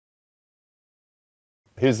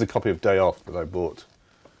Here's the copy of Day Off that I bought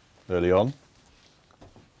early on.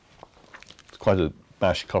 It's quite a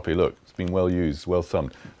bash copy, look. It's been well used, well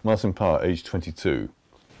thumbed. Martin Parr, age 22.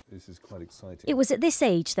 This is quite exciting. It was at this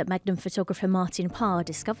age that Magnum photographer Martin Parr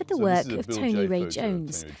discovered the work of Tony Ray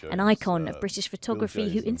Jones, an icon of British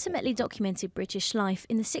photography who intimately documented British life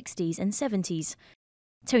in the 60s and 70s.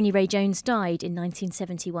 Tony Ray Jones died in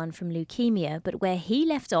 1971 from leukemia, but where he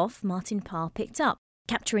left off, Martin Parr picked up,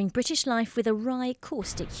 capturing British life with a wry,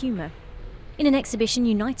 caustic humour. In an exhibition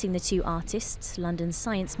uniting the two artists, London's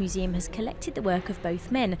Science Museum has collected the work of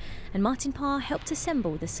both men, and Martin Parr helped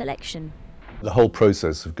assemble the selection. The whole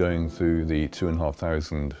process of going through the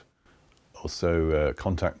 2,500 or so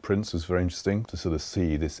contact prints was very interesting, to sort of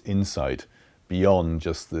see this insight beyond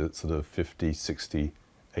just the sort of 50, 60,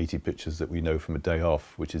 80 pictures that we know from A Day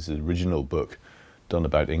Off, which is the original book done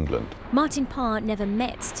about England. Martin Parr never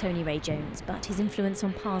met Tony Ray Jones, but his influence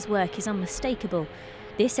on Parr's work is unmistakable.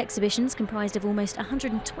 This exhibition is comprised of almost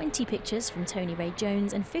 120 pictures from Tony Ray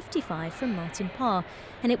Jones and 55 from Martin Parr,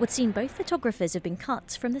 and it would seem both photographers have been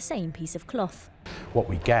cut from the same piece of cloth. What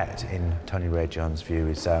we get in Tony Ray Jones' view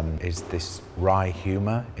is this wry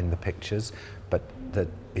humour in the pictures, but that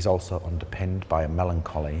is also underpinned by a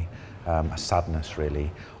melancholy, a sadness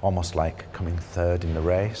really, almost like coming third in the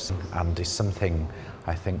race, and is something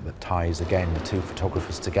I think that ties again the two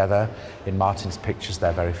photographers together. In Martin's pictures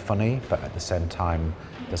they're very funny, but at the same time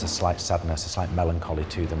there's a slight sadness, a slight melancholy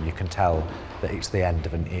to them. You can tell that it's the end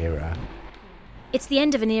of an era. It's the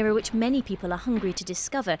end of an era which many people are hungry to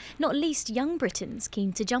discover, not least young Britons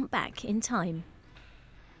keen to jump back in time.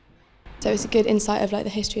 So it's a good insight of like the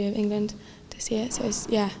history of England to see it, so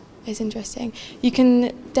it's interesting. You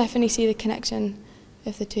can definitely see the connection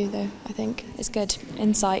of the two though, I think. It's good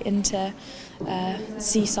insight into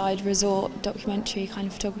seaside resort documentary kind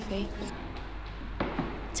of photography.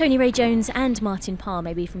 Tony Ray Jones and Martin Parr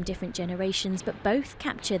may be from different generations, but both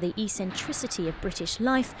capture the eccentricity of British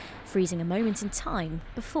life, freezing a moment in time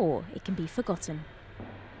before it can be forgotten.